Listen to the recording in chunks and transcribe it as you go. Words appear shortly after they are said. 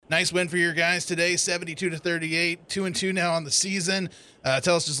Nice win for your guys today, 72-38, 2-2 now on the season.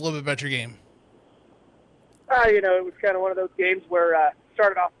 Tell us just a little bit about your game. It was kind of one of those games where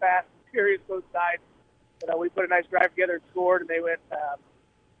started off fast, furious both sides. We put a nice drive together and scored, and they went,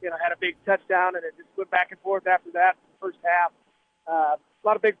 had a big touchdown, and it just went back and forth after that in the first half. A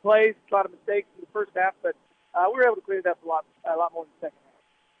lot of big plays, a lot of mistakes in the first half, but we were able to clean it up a lot more in the second half.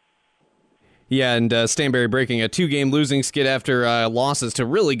 Yeah, and Stanberry breaking a 2-game losing skid after losses to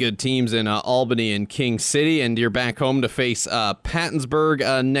really good teams in Albany and King City, and you're back home to face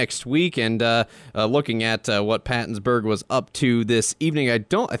Pattonsburg next week. And looking at what Pattonsburg was up to this evening, I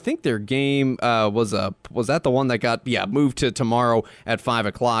think their game was that the one that got moved to tomorrow at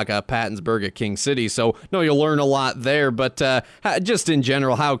 5:00. Pattonsburg at King City. So no, you'll learn a lot there. But just in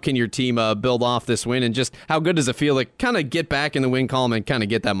general, how can your team build off this win, and just how good does it feel to kind of get back in the win column and kind of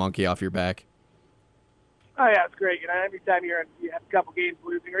get that monkey off your back? Oh, yeah, it's great. Every time you have a couple games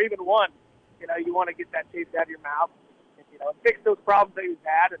losing, or even one, you want to get that taste out of your mouth and fix those problems that you've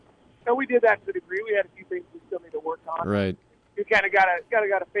had. And we did that to a degree. We had a few things we still need to work on. Right. We kind of got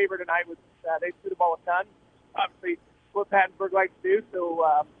a favor tonight with they threw the ball a ton. Obviously, what Pattonsburg likes to do.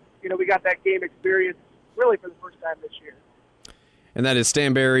 So, we got that game experience really for the first time this year. And that is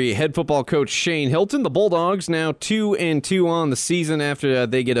Stanberry head football coach Shane Hilton. The Bulldogs now 2-2 on the season after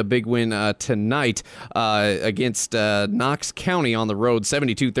they get a big win tonight against Knox County on the road,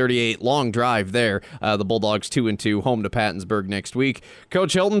 72-38. Long drive there. The Bulldogs 2-2, home to Pattonsburg next week.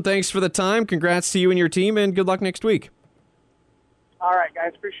 Coach Hilton, thanks for the time. Congrats to you and your team, and good luck next week. All right,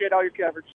 guys. Appreciate all your coverage.